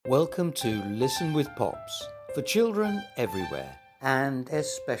Welcome to Listen with Pops, for children everywhere, and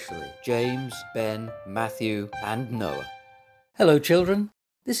especially James, Ben, Matthew, and Noah. Hello children,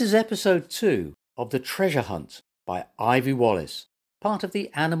 this is episode 2 of The Treasure Hunt by Ivy Wallace, part of the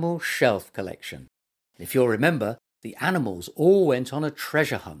Animal Shelf collection. If you'll remember, the animals all went on a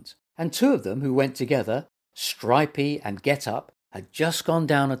treasure hunt, and 2 of them who went together, Stripey and Get Up, had just gone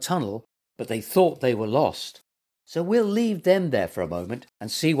down a tunnel, but they thought they were lost. So we'll leave them there for a moment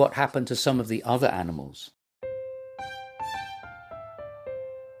and see what happened to some of the other animals.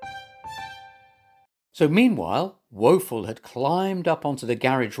 So meanwhile, Woeful had climbed up onto the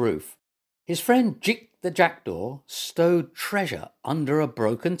garage roof. His friend Jick the Jackdaw stowed treasure under a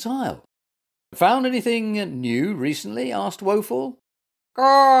broken tile. "Found anything new recently?" asked Woeful.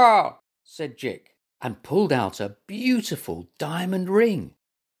 "Caw!" said Jick, and pulled out a beautiful diamond ring.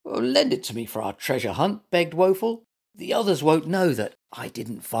 "Lend it to me for our treasure hunt," begged Woeful. "The others won't know that I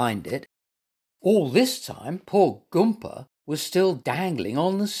didn't find it." All this time, poor Goomper was still dangling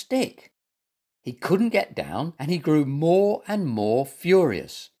on the stick. He couldn't get down, and he grew more and more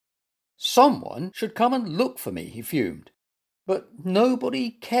furious. "Someone should come and look for me," he fumed. "But nobody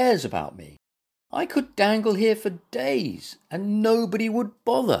cares about me. I could dangle here for days, and nobody would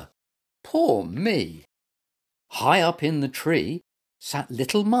bother. Poor me." High up in the tree sat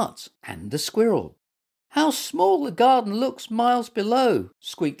Little Mutt and the squirrel. "How small the garden looks miles below,"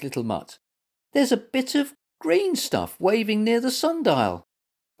 squeaked Little Mutt. "There's a bit of green stuff waving near the sundial."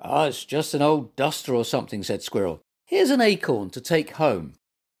 "It's just an old duster or something," said Squirrel. "Here's an acorn to take home."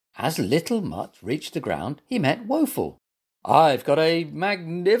 As Little Mutt reached the ground, he met Woeful. "I've got a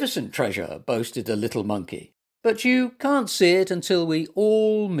magnificent treasure," boasted the little monkey, "but you can't see it until we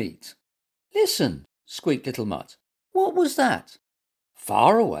all meet." "Listen," squeaked Little Mutt. "What was that?"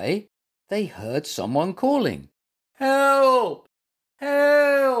 Far away, they heard someone calling, "Help!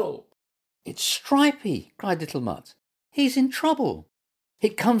 Help!" "It's Stripey," cried Little Mutt. "He's in trouble."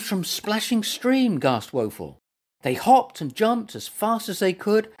 "It comes from Splashing Stream," gasped Woeful. They hopped and jumped as fast as they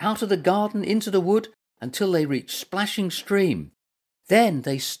could out of the garden into the wood until they reached Splashing Stream. Then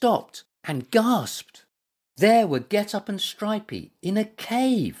they stopped and gasped. There were Get Up and Stripey in a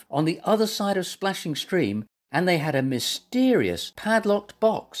cave on the other side of Splashing Stream, and they had a mysterious padlocked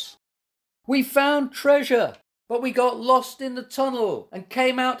box. "We found treasure, but we got lost in the tunnel and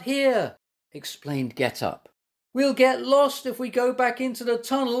came out here," explained Get Up. "We'll get lost if we go back into the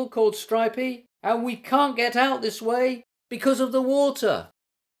tunnel," called Stripey, "and we can't get out this way because of the water."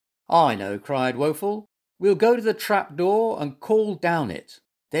 "I know," cried Woeful. "We'll go to the trap door and call down it.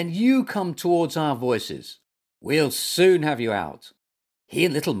 Then you come towards our voices. We'll soon have you out." He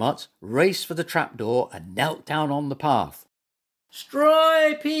and Little Mutt raced for the trapdoor and knelt down on the path.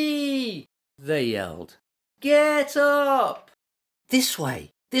 "Stripey!" they yelled. "Get up!" This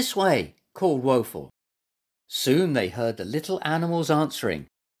way, called Woeful. Soon they heard the little animals answering,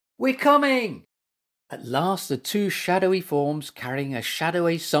 "We're coming!" At last the 2 shadowy forms carrying a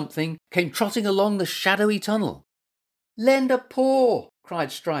shadowy something came trotting along the shadowy tunnel. "Lend a paw!"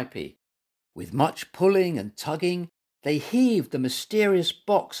 cried Stripey. With much pulling and tugging, they heaved the mysterious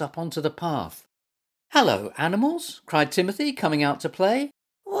box up onto the path. "Hello, animals," cried Timothy, coming out to play.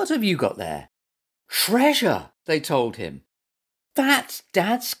 "What have you got there?" "Treasure," they told him. "That's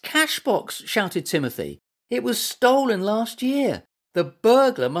Dad's cash box," shouted Timothy. "It was stolen last year. The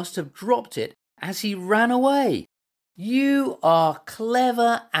burglar must have dropped it as he ran away. You are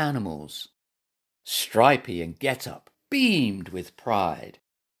clever animals." Stripey and Get Up beamed with pride.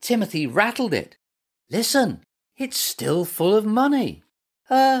 Timothy rattled it. "Listen, it's still full of money."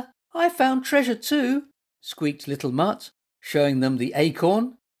 I found treasure too," squeaked Little Mutt, showing them the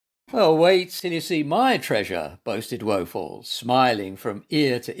acorn. "Well, wait till you see my treasure," boasted Woeful, smiling from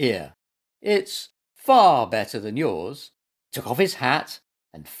ear to ear. "It's far better than yours." Took off his hat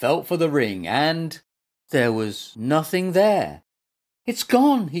and felt for the ring, and there was nothing there. "It's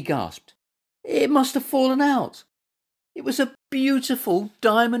gone," he gasped. "It must have fallen out. It was a beautiful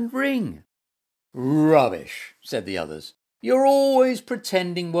diamond ring." "Rubbish," said the others. "You're always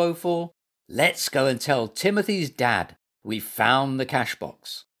pretending, Woeful. Let's go and tell Timothy's dad we found the cash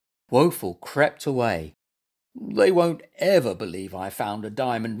box." Woeful crept away. "They won't ever believe I found a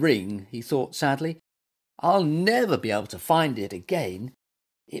diamond ring," he thought sadly. "I'll never be able to find it again.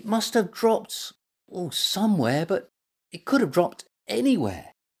 It must have dropped somewhere, but it could have dropped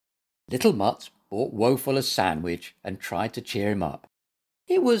anywhere." Little Mutt bought Woeful a sandwich and tried to cheer him up.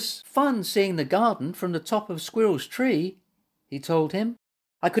 "It was fun seeing the garden from the top of Squirrel's tree," he told him.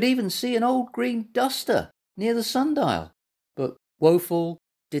 "I could even see an old green duster near the sundial." But Woeful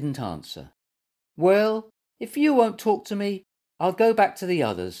didn't answer. "Well, if you won't talk to me, I'll go back to the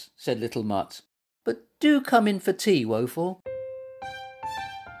others, said Little Mutt. But do come in for tea, Woeful.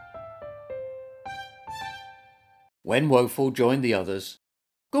 When Woeful joined the others,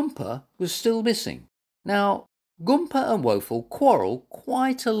 Goompa was still missing. Now, Goompa and Woeful quarrel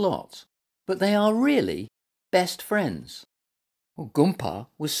quite a lot, but they are really best friends. Goompa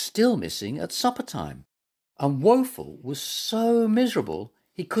was still missing at supper time, and Woeful was so miserable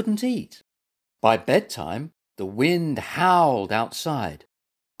he couldn't eat. By bedtime, the wind howled outside.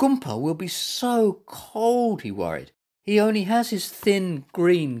 Goompa will be so cold, he worried. He only has his thin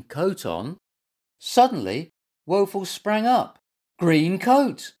green coat on. Suddenly, Woeful sprang up. Green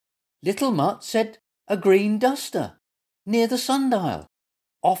coat! Little Mutt said a green duster, near the sundial.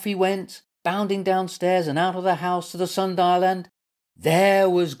 Off he went, bounding downstairs and out of the house to the sundial, and there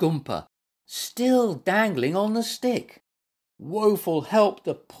was Goompa, still dangling on the stick. Woeful helped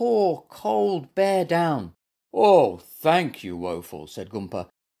the poor cold bear down. Oh, thank you, Woeful, said Goompa.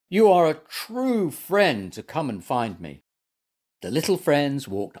 You are a true friend to come and find me. The little friends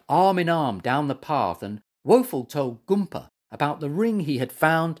walked arm in arm down the path, and Woeful told Goompa about the ring he had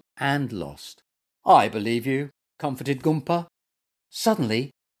found and lost. I believe you, comforted Goompa.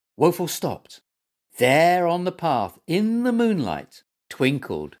 Suddenly, Woeful stopped. There on the path, in the moonlight,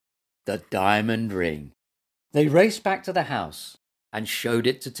 twinkled the diamond ring. They raced back to the house and showed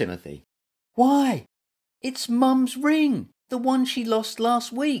it to Timothy. Why, it's Mum's ring, the one she lost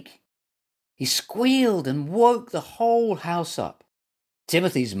last week. He squealed and woke the whole house up.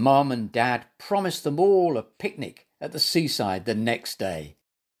 Timothy's mum and dad promised them all a picnic at the seaside the next day.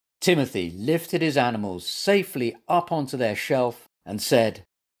 Timothy lifted his animals safely up onto their shelf and said,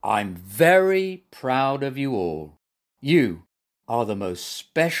 I'm very proud of you all. You are the most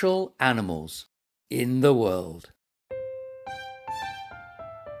special animals in the world.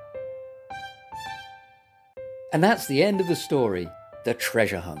 And that's the end of the story, The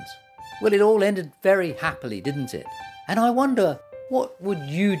Treasure Hunt. Well, it all ended very happily, didn't it? And I wonder, what would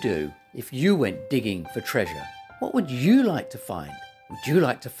you do if you went digging for treasure? What would you like to find? Would you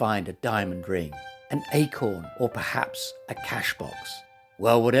like to find a diamond ring, an acorn, or perhaps a cash box?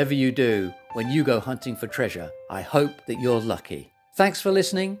 Well, whatever you do, when you go hunting for treasure, I hope that you're lucky. Thanks for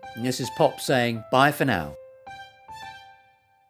listening. This is Pop saying bye for now.